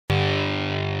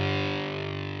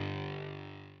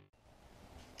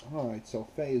Alright, so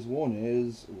phase one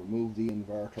is remove the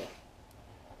inverter.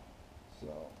 So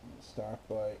we'll start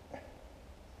by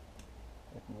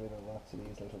getting rid of lots of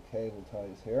these little cable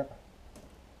ties here.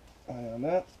 Eye on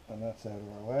that, and that's out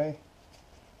of our way.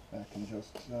 That can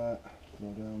just go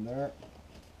down there.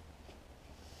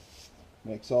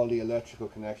 Makes all the electrical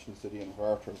connections to the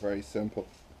inverter very simple.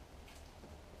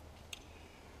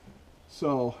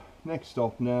 So next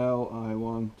up now, I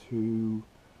want to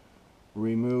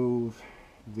remove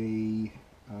the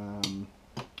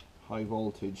high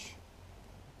voltage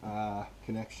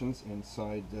connections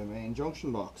inside the main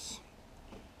junction box.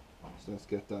 So let's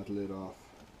get that lid off.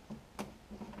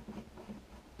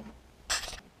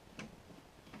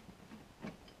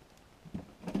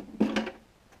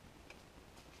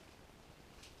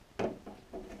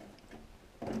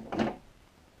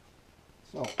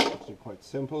 So it's actually quite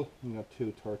simple. You've got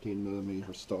two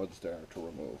 13mm studs there to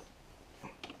remove.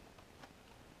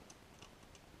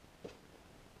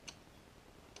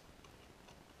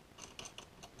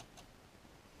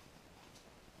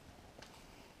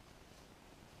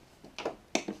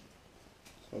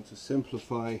 So to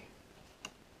simplify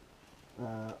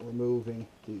removing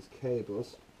these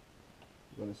cables,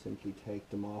 I'm going to simply take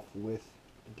them off with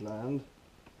the gland.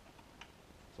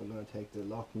 So I'm going to take the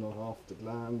lock nut off the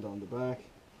gland on the back.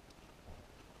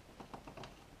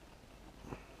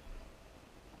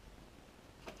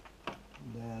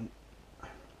 And then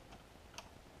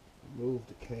remove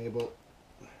the cable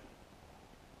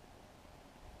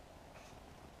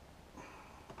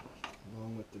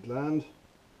along with the gland.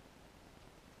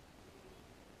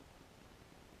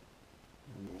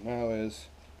 And now is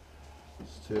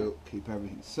just to keep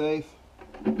everything safe,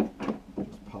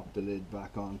 just pop the lid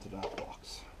back onto that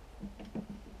box.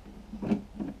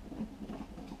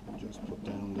 Just put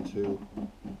down the two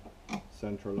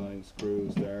center line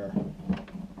screws there.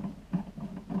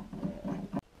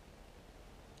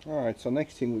 Alright, so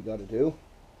next thing we got to do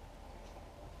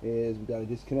is we got to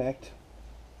disconnect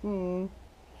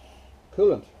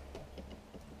coolant.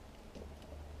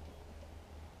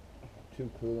 Two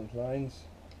coolant lines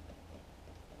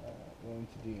going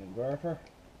to the inverter.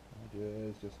 What I do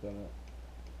is just going to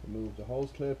remove the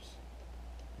hose clips,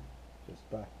 just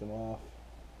back them off.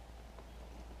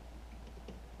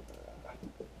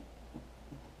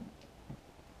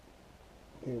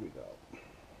 Here we go.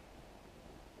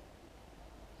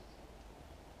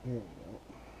 Here we go.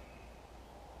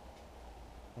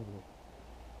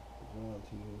 I want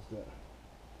to use that.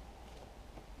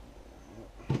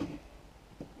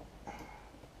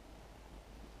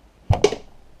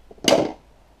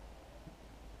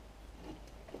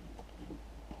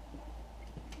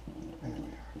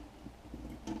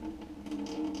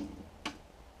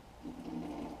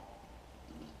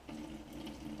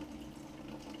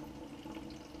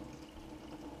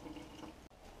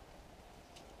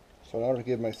 So in order to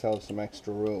give myself some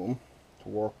extra room to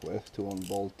work with to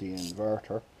unbolt the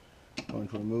inverter, I'm going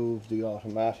to remove the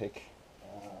automatic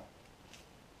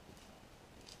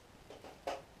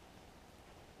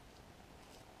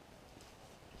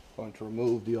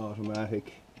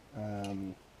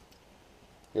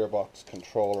gearbox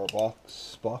controller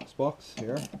box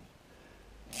here.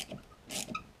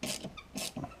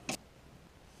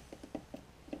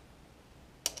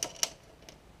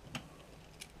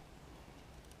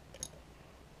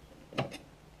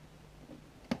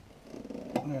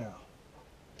 Now,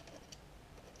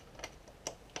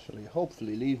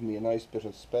 hopefully leave me a nice bit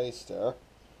of space there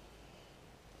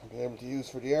I'll be able to use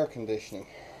for the air conditioning.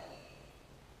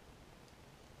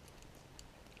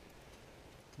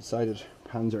 Decided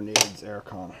Panzer needs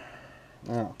aircon.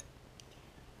 Now,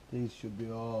 these should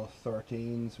be all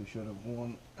 13s. We should have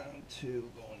 1 and 2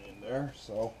 going in there,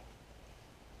 so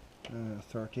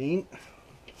 13.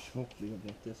 Hopefully you'll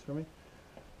get this for me.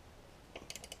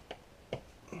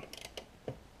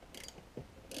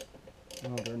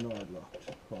 Oh, they're Nord locked.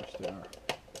 Of course they are.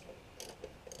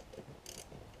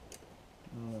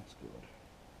 Oh, that's good.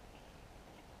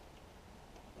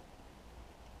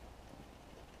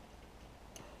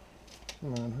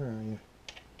 Come on, where are you?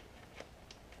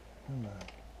 Come on.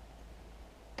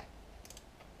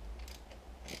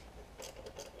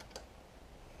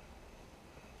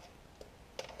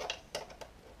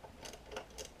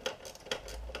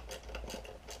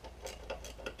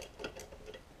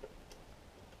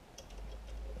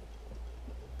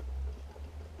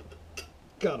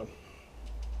 Got him.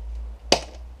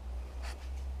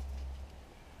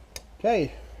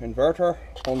 Okay, inverter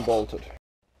unbolted.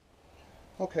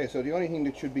 Okay, so the only thing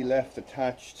that should be left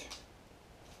attached,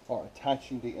 or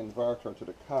attaching the inverter to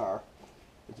the car,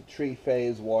 is the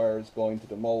 3-phase wires going to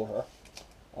the motor.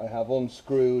 I have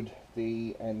unscrewed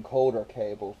the encoder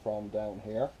cable from down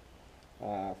here,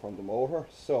 from the motor.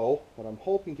 So what I'm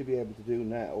hoping to be able to do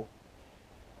now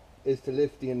is to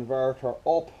lift the inverter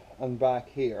up and back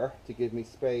here to give me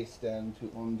space then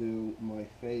to undo my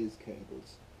phase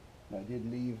cables. And I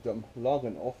did leave them long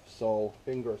enough, so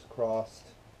fingers crossed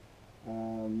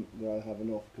that I'll have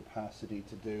enough capacity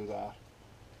to do that.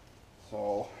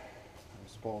 So I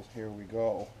suppose here we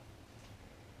go.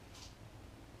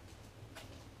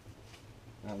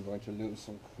 I'm going to lose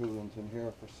some coolant in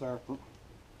here for certain.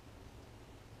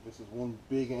 This is one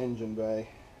big engine bay,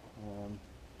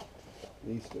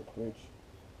 least of which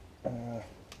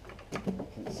you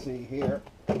can see here.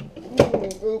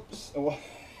 Oops. Oh,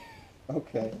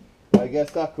 okay, I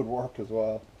guess that could work as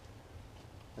well.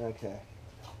 Okay,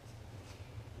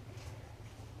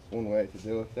 one way to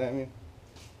do it, Damien.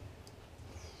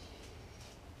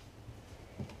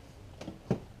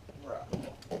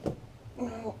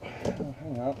 Oh,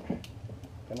 hang on.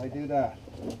 Can I do that?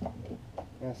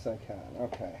 Yes, I can.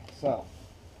 Okay, so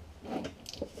it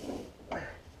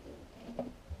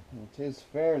is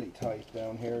fairly tight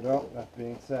down here, though. That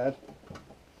being said,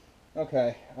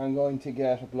 okay, I'm going to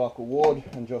get a block of wood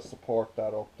and just support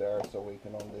that up there so we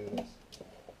can undo this.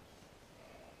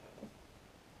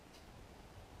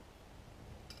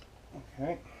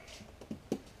 Okay,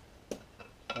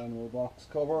 and the box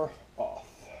cover off.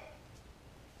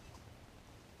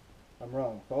 I'm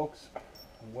wrong, folks.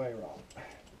 I'm way wrong.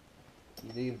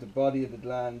 You leave the body of the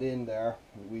gland in there,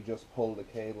 and we just pull the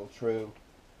cable through,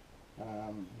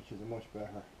 which is a much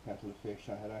better kettle of fish.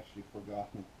 I had actually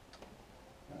forgotten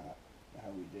how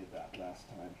we did that last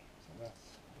time, so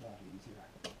that's a lot easier.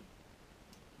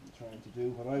 I'm trying to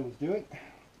do what I was doing.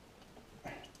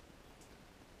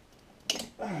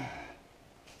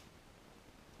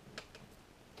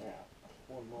 Yeah,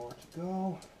 one more to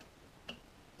go.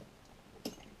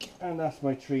 And that's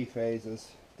my 3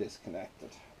 phases disconnected.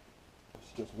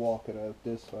 Let's just walk it out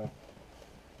this way.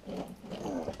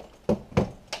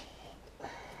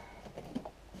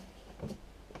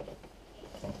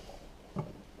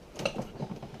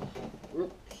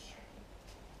 Oops.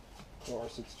 Of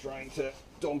course it's trying to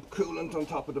dump coolant on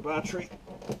top of the battery.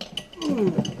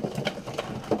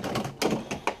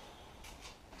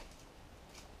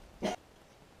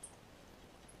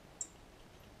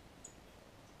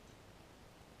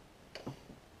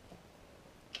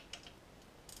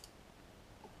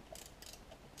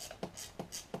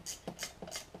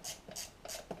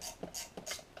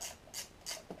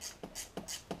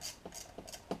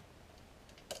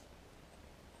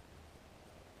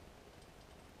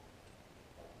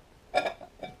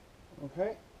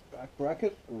 Okay, back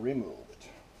bracket removed.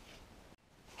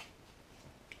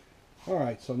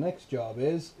 Alright, so next job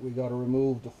is we got to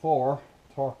remove the 4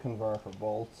 torque converter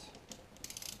bolts,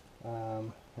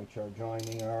 which are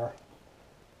joining our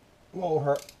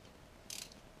motor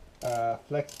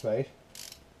flex plate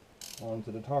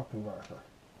onto the torque converter,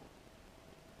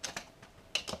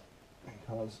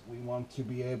 because we want to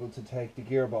be able to take the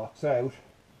gearbox out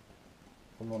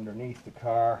from underneath the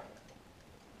car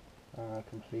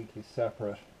completely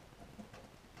separate.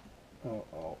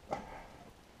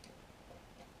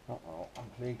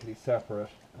 Completely separate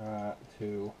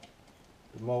to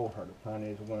the motor. The plan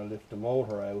is we're going to lift the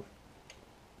motor out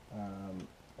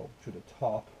up to the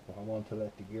top, but I want to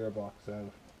let the gearbox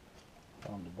out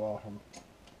on the bottom.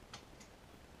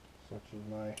 Such is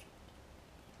my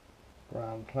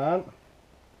grand plan.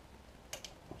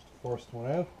 That's the first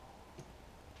one out.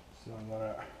 So I'm going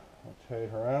to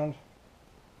rotate around.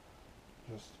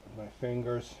 Just with my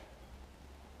fingers,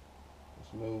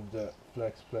 just move the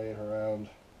flex plate around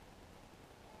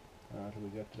until we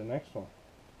get to the next one.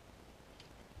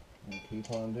 And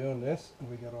keep on doing this and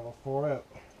we get all 4 out.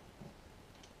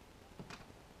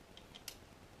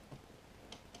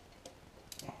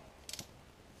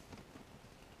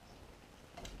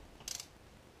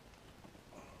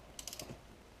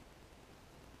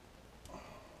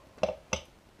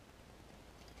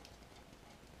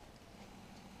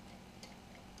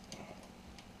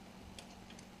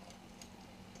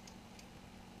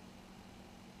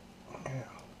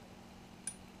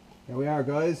 Here we are,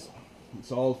 guys.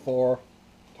 It's all 4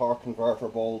 torque converter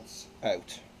bolts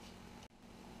out.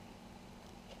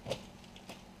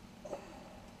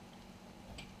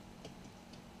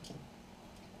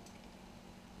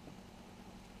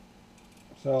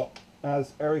 So,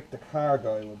 as Eric the car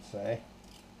guy would say,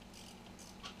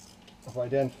 I've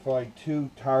identified 2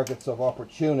 targets of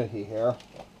opportunity here,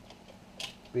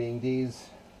 being these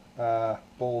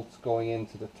bolts going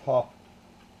into the top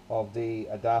of the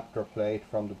adapter plate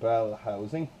from the bell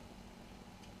housing.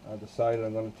 I decided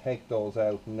I'm going to take those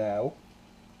out now,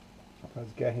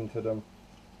 because getting to them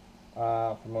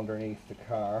from underneath the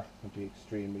car would be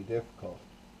extremely difficult.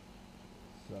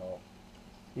 So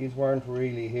these weren't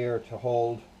really here to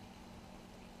hold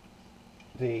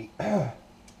the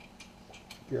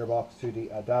gearbox to the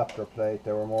adapter plate.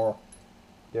 They were more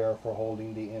there for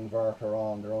holding the inverter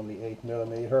on. They're only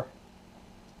 8mm,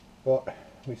 but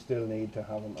we still need to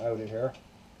have them out of here,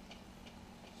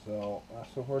 so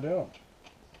that's what we're doing.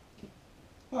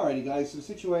 Alrighty guys, so the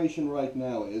situation right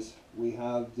now is we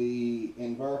have the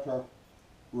inverter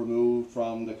removed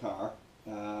from the car.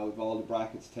 With all the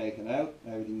brackets taken out,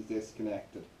 everything's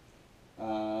disconnected.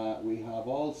 We have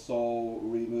also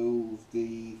removed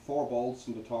the 4 bolts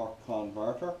from the torque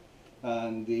converter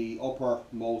and the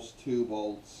uppermost 2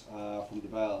 bolts from the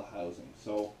bell housing.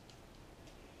 So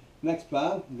next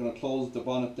plan, I'm going to close the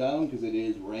bonnet down because it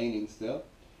is raining still,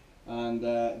 and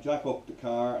jack up the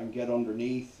car and get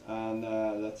underneath, and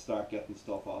let's start getting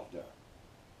stuff off there.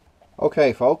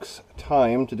 Okay folks,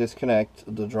 time to disconnect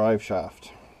the drive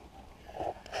shaft.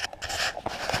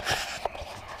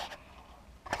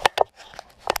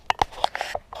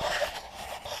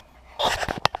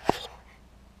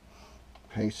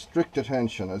 Pay strict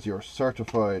attention as your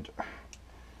certified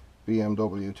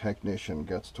BMW technician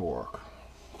gets to work.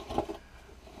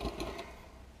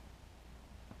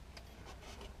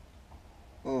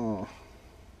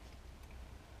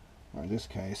 In this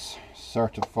case,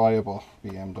 certifiable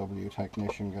BMW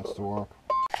technician gets to work.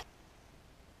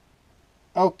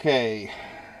 Okay,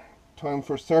 time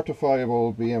for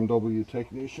certifiable BMW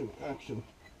technician action.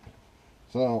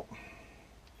 So,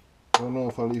 I don't know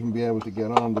if I'll even be able to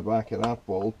get on the back of that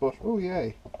bolt, but oh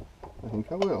yay, I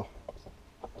think I will.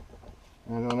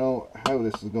 I don't know how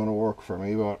this is going to work for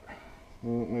me, but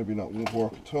maybe not won't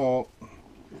work at all.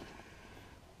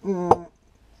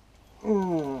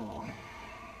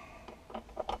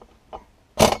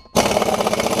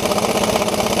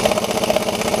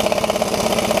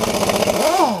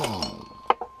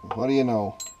 What do you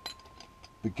know?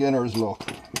 Beginner's luck.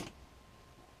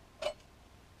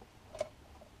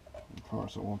 Of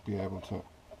course, I won't be able to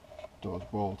those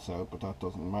bolts out, but that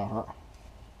doesn't matter.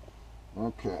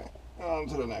 Okay, on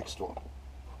to the next one.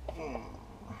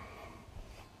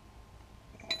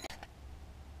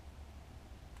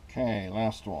 Okay,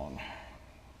 last one.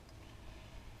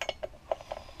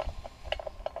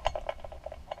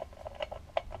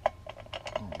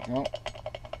 There we go.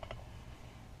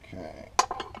 Okay,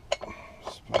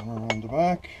 spin around the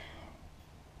back.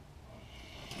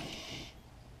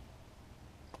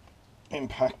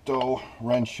 Impacto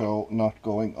wrencho not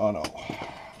going on. Oh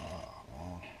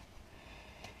man,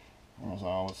 there's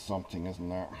always something, isn't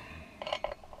there?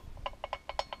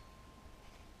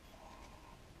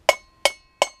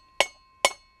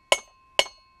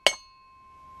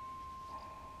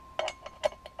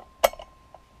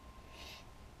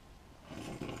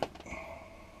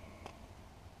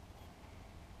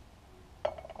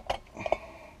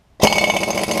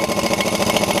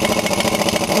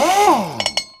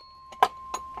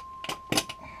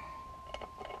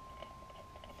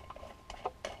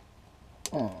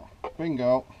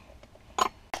 Bingo.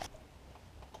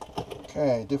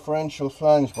 Okay, differential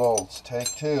flange bolts,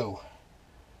 take 2.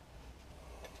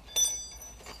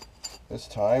 This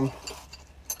time,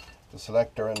 the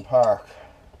selector in park.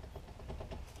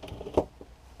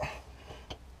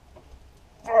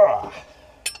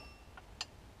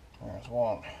 There's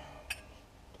one.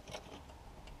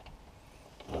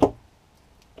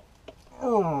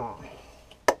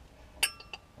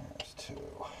 There's 2.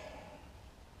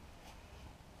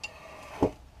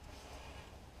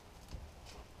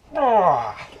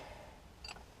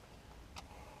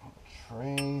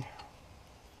 3.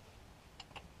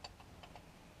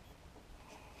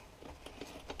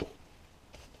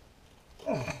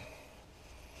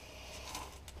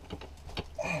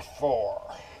 4.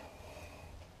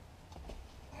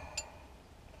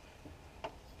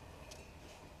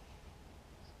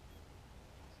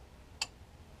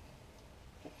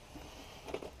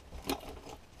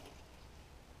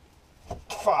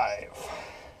 5.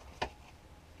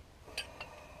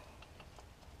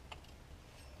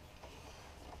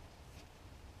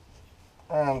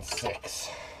 And 6.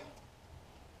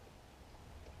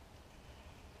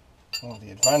 One of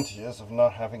the advantages of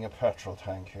not having a petrol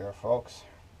tank here, folks,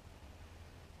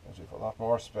 is we've a lot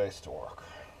more space to work.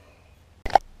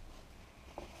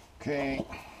 Okay,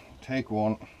 take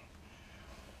 1.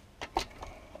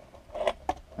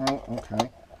 Oh, okay.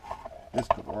 This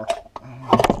could work.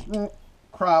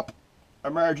 Crap.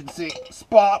 Emergency.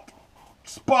 Spot.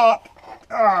 Spot.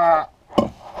 Ah.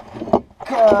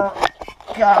 Car.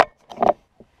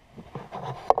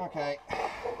 Okay.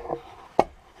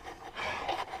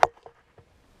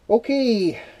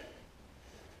 Okay,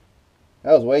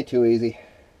 that was way too easy.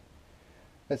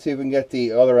 Let's see if we can get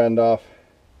the other end off.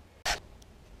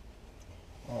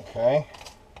 Okay.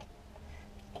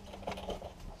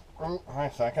 Oh, wait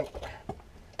a second.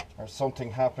 There's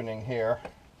something happening here.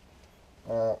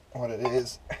 What it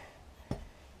is,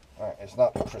 it's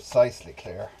not precisely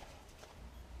clear.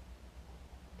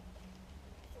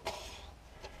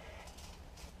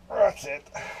 That's it.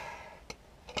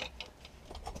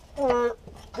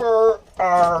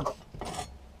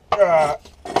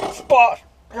 Spot.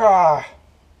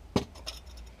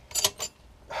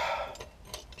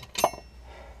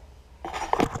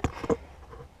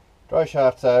 Dry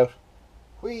shaft's out.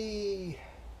 Whee!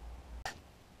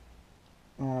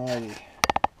 Alrighty.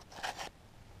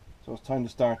 So it's time to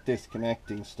start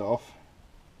disconnecting stuff.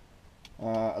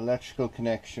 Electrical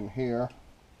connection here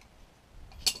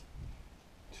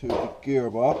to the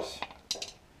gearbox.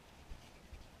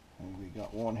 And we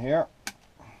got one here.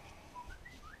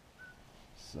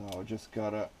 So just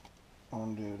gotta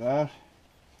undo that.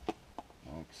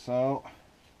 Like so.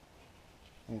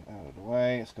 Get out of the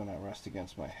way. It's gonna rest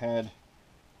against my head.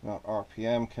 Got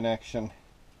RPM connection.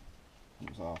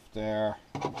 Comes off there.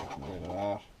 Get rid of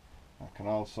that. That can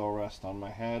also rest on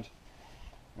my head.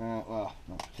 Well,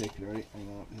 not particularly. I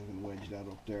know I can wedge that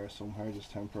up there somewhere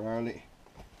just temporarily.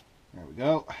 There we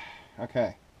go.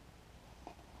 Okay.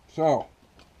 So,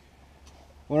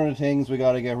 one of the things we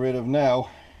got to get rid of now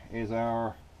is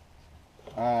our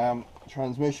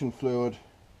transmission fluid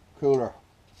cooler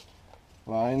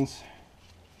lines,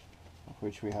 of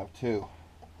which we have two.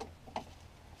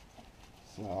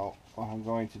 So, what I'm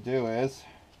going to do is,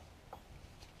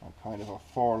 I'm kind of a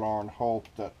forlorn hope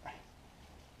that I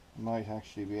might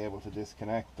actually be able to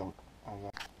disconnect them.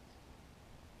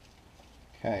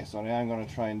 Okay, so what I'm going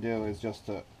to try and do is just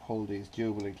to pull these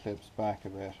Jubilee clips back a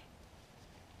bit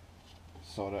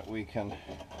so that we can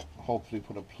hopefully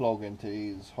put a plug into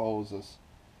these hoses.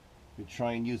 We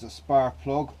try and use a spark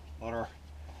plug, another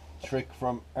trick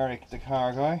from Eric the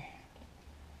car guy.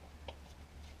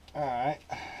 Alright,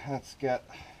 let's get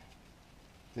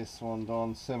this one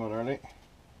done similarly.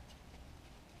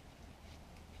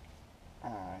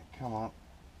 Alright, come on.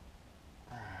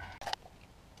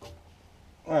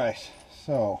 Alright,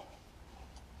 so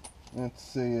let's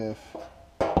see if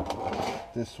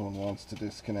this one wants to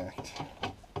disconnect.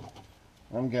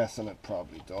 I'm guessing it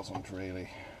probably doesn't really.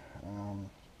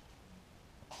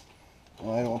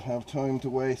 I don't have time to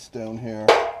waste down here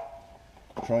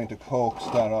trying to coax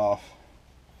that off.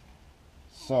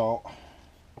 So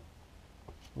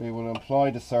we will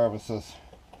employ the services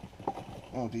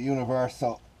of the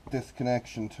universal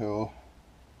disconnection tool.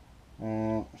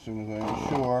 As soon as I'm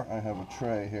sure I have a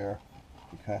tray here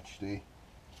to catch the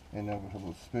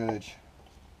inevitable spillage.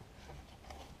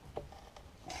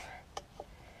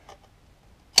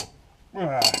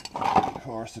 Of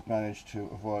course it managed to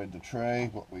avoid the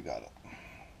tray, but we got it.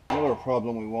 Another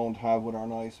problem we won't have with our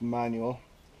nice manual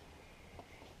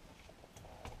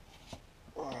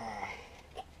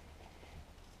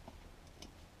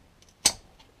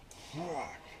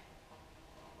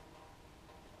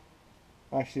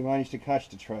actually managed to catch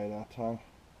the tray that time.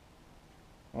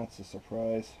 That's a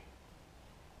surprise.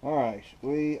 Alright,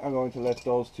 we are going to let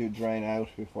those two drain out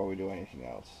before we do anything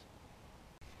else.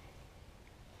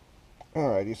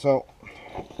 Alrighty, so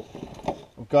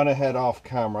I've gone ahead off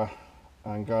camera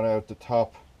and got out the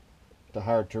top, the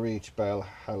hard to reach bell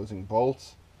housing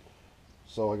bolts.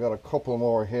 So I got a couple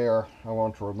more here I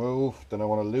want to remove, then I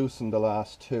want to loosen the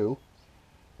last two,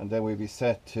 and then we'll be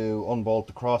set to unbolt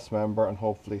the cross member and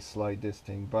hopefully slide this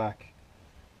thing back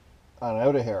and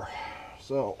out of here.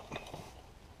 So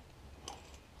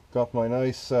got my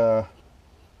nice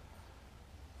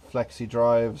flexi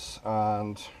drives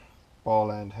and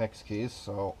ball end hex keys,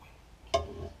 so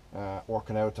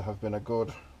working out to have been a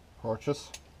good purchase.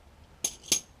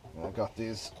 And I got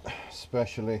these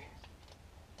specially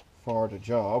for the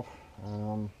job.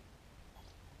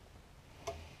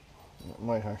 It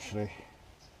might actually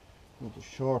need a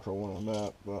shorter one on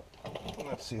that, but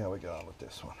let's see how we get on with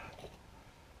this one.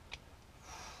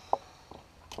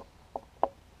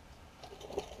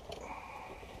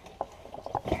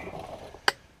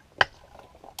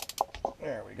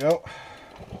 There we go.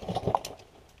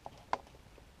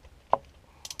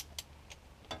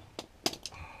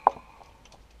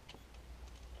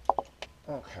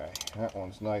 Okay, that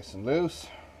one's nice and loose.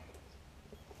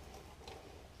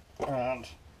 And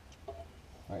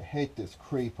I hate this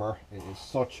creeper. It is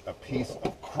such a piece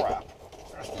of crap.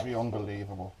 It has to be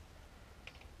unbelievable.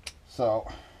 So,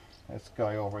 this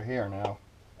guy over here now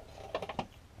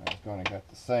is going to get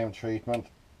the same treatment.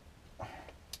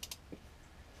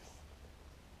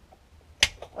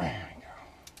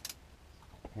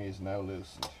 He's now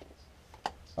loosened.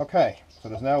 Okay, so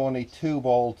there's now only 2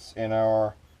 bolts in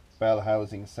our bell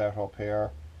housing setup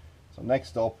here. So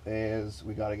next up is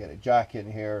we got to get a jack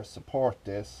in here, support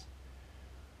this,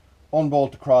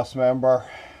 unbolt the cross member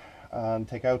and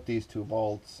take out these 2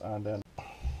 bolts, and then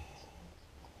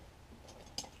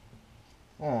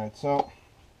alright, so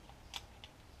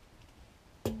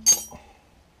this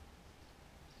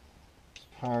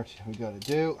part we got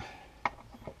to do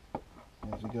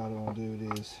is we got to undo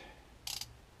these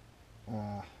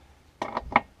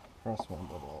cross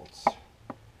member bolts.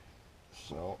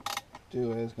 So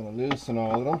do is going to loosen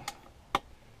all of them,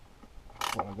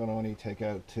 but I'm going to only take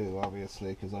out 2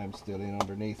 obviously because I'm still in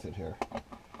underneath it here.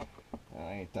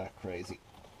 I ain't that crazy.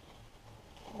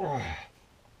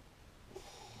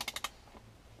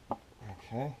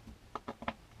 Okay,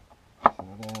 so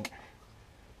then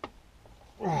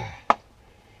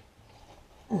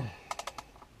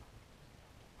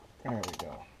there we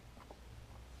go.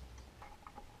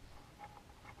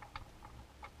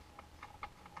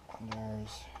 And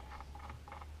there's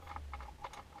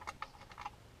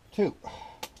 2.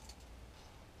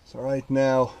 So right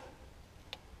now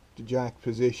the jack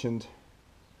positioned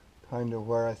kind of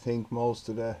where I think most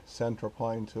of the center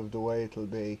point of the weight will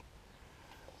be,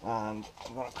 and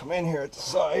I'm going to come in here at the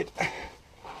side.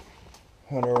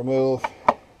 I'm going to remove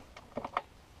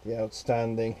the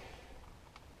outstanding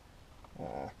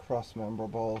cross member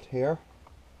bolt here.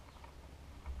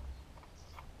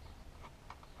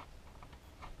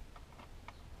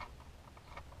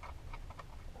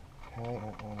 Okay,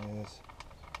 that one is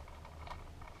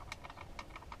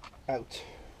out.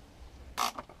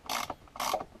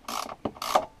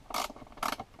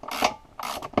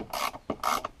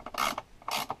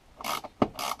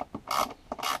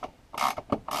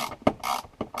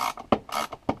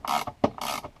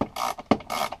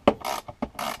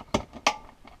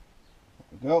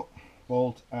 Go,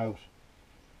 bolt out.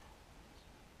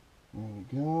 There we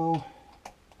go.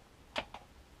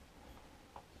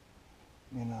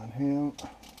 In on him.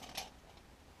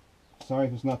 Sorry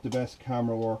if it's not the best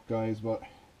camera work, guys, but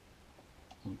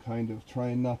I'm kind of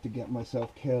trying not to get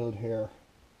myself killed here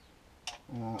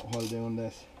while doing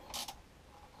this.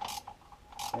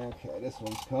 Okay, this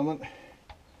one's coming.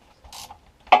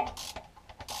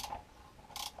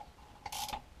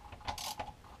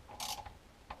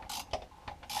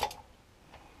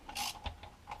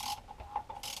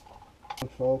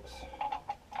 Folks,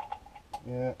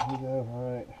 yeah, he's out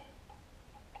alright.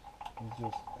 He's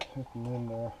just hitting in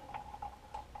there.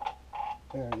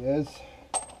 There he is.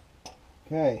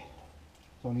 Okay,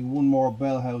 it's only 1 more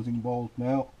bell housing bolt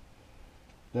now,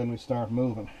 then we start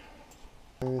moving.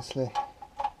 Seriously,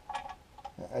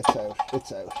 it's out,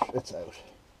 it's out, it's out.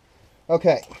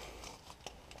 Okay,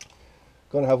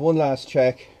 gonna have one last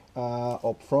check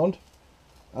up front,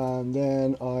 and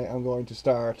then I am going to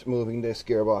start moving this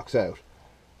gearbox out.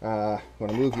 I'm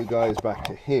going to move you guys back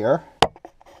to here.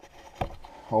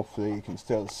 Hopefully you can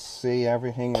still see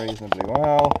everything reasonably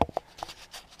well,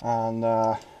 and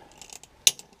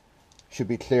should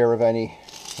be clear of any,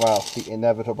 well, the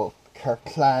inevitable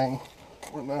kerclang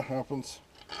when that happens.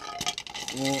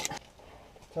 Yeah.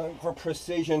 Time for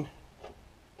precision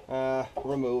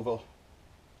removal.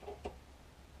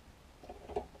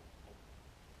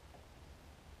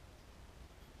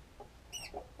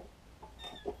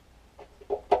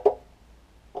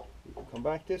 Come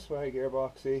back this way,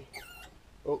 Gearboxy.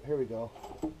 Oh, here we go.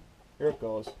 Here it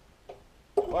goes.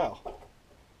 Wow.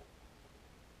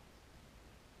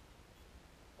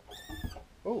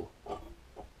 Oh.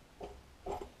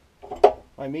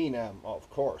 I mean, of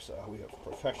course, we have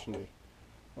professionally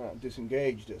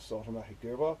disengaged this automatic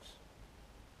gearbox.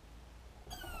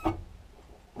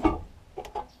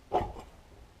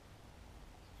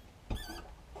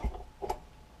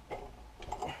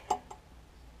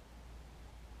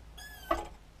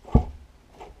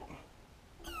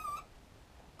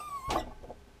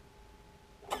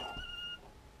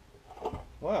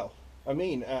 Wow, I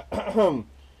mean,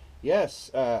 yes,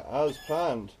 as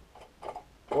planned,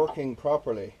 working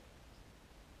properly.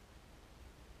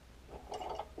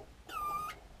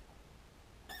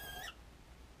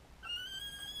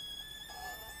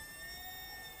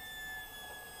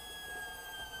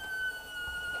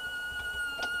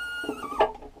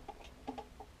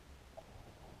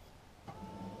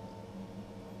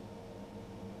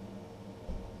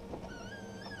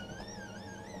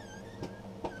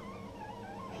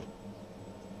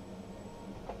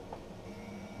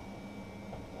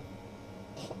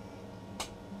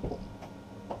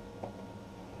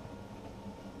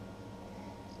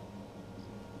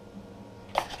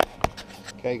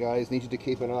 Okay guys, needed to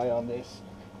keep an eye on this.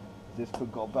 This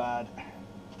could go bad.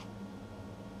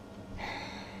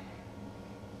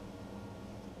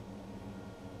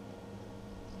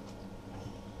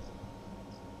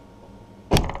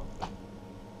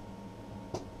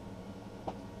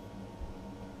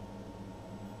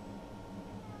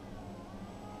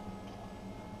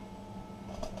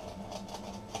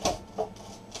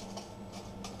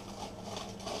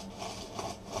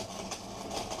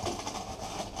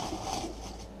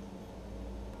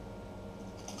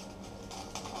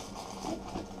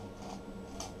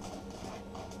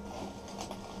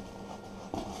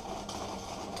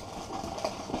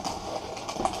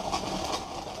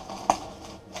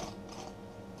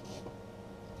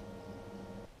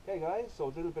 Okay guys, so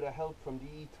a little bit of help from the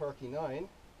E39.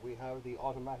 We have the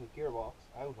automatic gearbox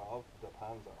out of the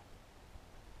Panzer.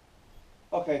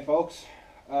 Okay folks,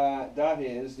 that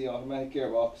is the automatic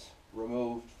gearbox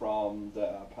removed from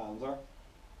the Panzer.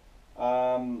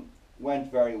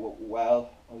 Went very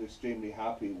well. I was extremely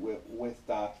happy with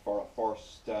that for a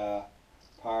first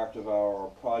part of our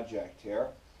project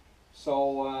here.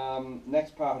 So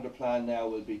next part of the plan now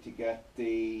will be to get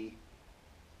the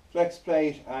flex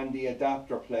plate and the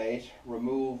adapter plate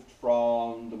removed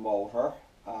from the motor,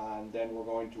 and then we're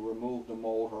going to remove the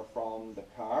motor from the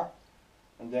car,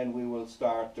 and then we will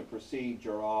start the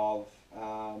procedure of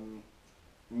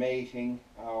mating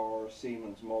our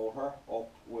Siemens motor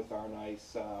up with our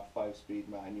nice 5-speed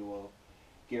manual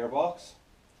gearbox.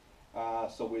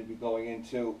 So we'll be going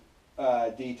into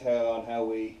detail on how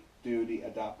we do the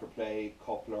adapter plate,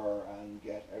 coupler, and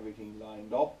get everything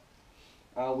lined up.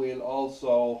 We'll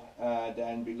also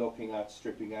then be looking at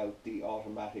stripping out the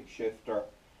automatic shifter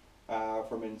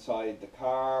from inside the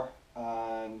car,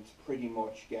 and pretty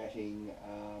much getting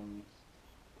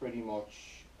ready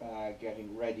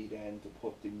then to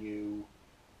put the new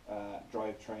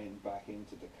drivetrain back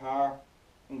into the car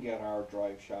and get our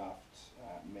drive shaft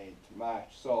made to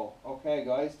match. So okay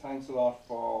guys, thanks a lot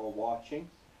for watching.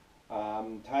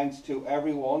 Thanks to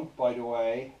everyone, by the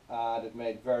way, that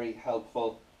made very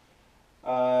helpful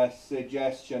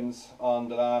suggestions on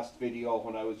the last video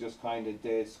when I was just kind of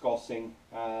discussing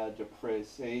the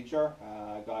procedure.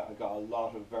 I got a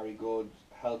lot of very good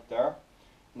help there,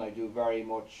 and I do very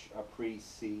much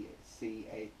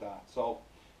appreciate that. So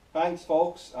thanks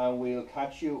folks, and we'll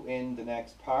catch you in the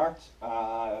next part.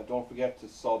 Don't forget to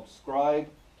subscribe,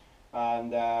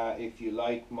 and if you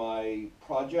like my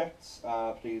projects,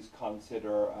 please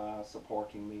consider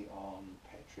supporting me on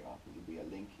Patreon. There'll be a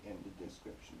link in the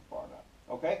description for that.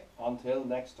 Okay, until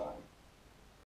next time.